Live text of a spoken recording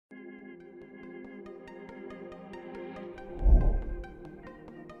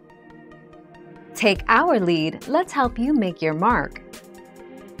Take our lead, let's help you make your mark.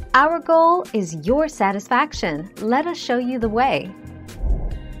 Our goal is your satisfaction. Let us show you the way.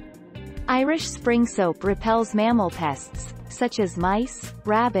 Irish Spring Soap repels mammal pests, such as mice,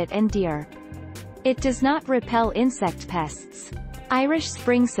 rabbit and deer. It does not repel insect pests. Irish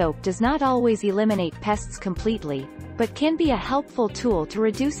Spring Soap does not always eliminate pests completely, but can be a helpful tool to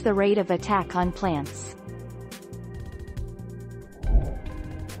reduce the rate of attack on plants.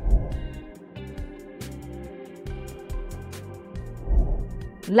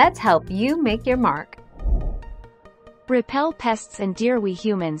 Let's help you make your mark. Repel pests and deer. We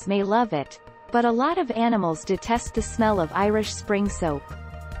humans may love it, but a lot of animals detest the smell of Irish Spring Soap.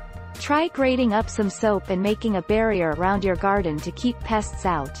 Try grating up some soap and making a barrier around your garden to keep pests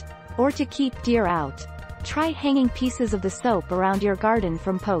out, or to keep deer out. Try hanging pieces of the soap around your garden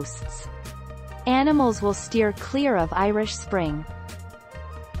from posts. Animals will steer clear of Irish Spring.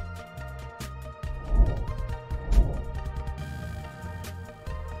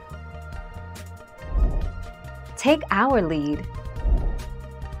 Take our lead.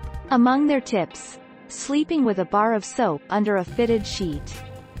 Among their tips: sleeping with a bar of soap under a fitted sheet.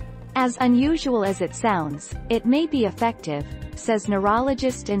 As unusual as it sounds, it may be effective, says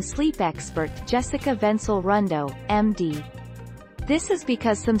neurologist and sleep expert Jessica Wenzel-Rundo, MD. This is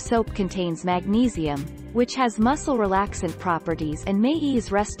because some soap contains magnesium, which has muscle relaxant properties and may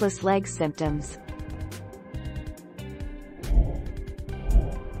ease restless leg symptoms.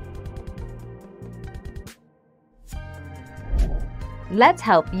 Let's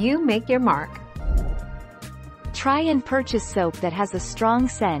help you make your mark. Try and purchase soap that has a strong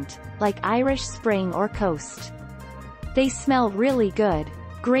scent, like Irish Spring or Coast. They smell really good.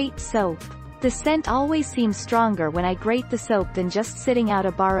 Great soap. The scent always seems stronger when I grate the soap than just sitting out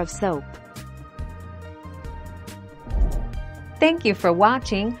a bar of soap. Thank you for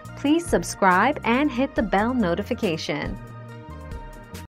watching. Please subscribe and hit the bell notification.